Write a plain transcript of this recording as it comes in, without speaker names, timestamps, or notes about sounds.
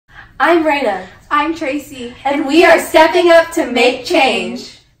I'm Raina. I'm Tracy. And we are stepping up to make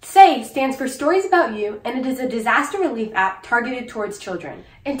change. SAY stands for Stories About You, and it is a disaster relief app targeted towards children.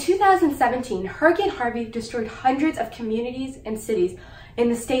 In 2017, Hurricane Harvey destroyed hundreds of communities and cities in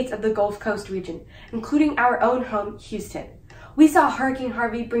the states of the Gulf Coast region, including our own home, Houston. We saw Hurricane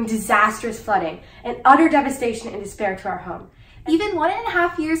Harvey bring disastrous flooding and utter devastation and despair to our home. Even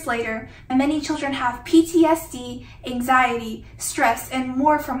 1.5 years later, many children have PTSD, anxiety, stress, and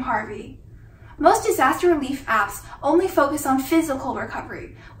more from Harvey. Most disaster relief apps only focus on physical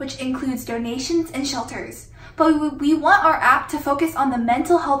recovery, which includes donations and shelters. But we want our app to focus on the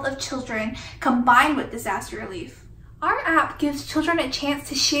mental health of children combined with disaster relief. Our app gives children a chance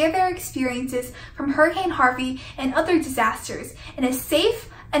to share their experiences from Hurricane Harvey and other disasters in a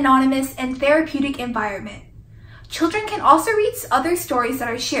safe, anonymous, and therapeutic environment. Children can also read other stories that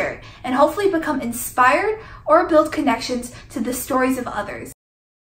are shared and hopefully become inspired or build connections to the stories of others.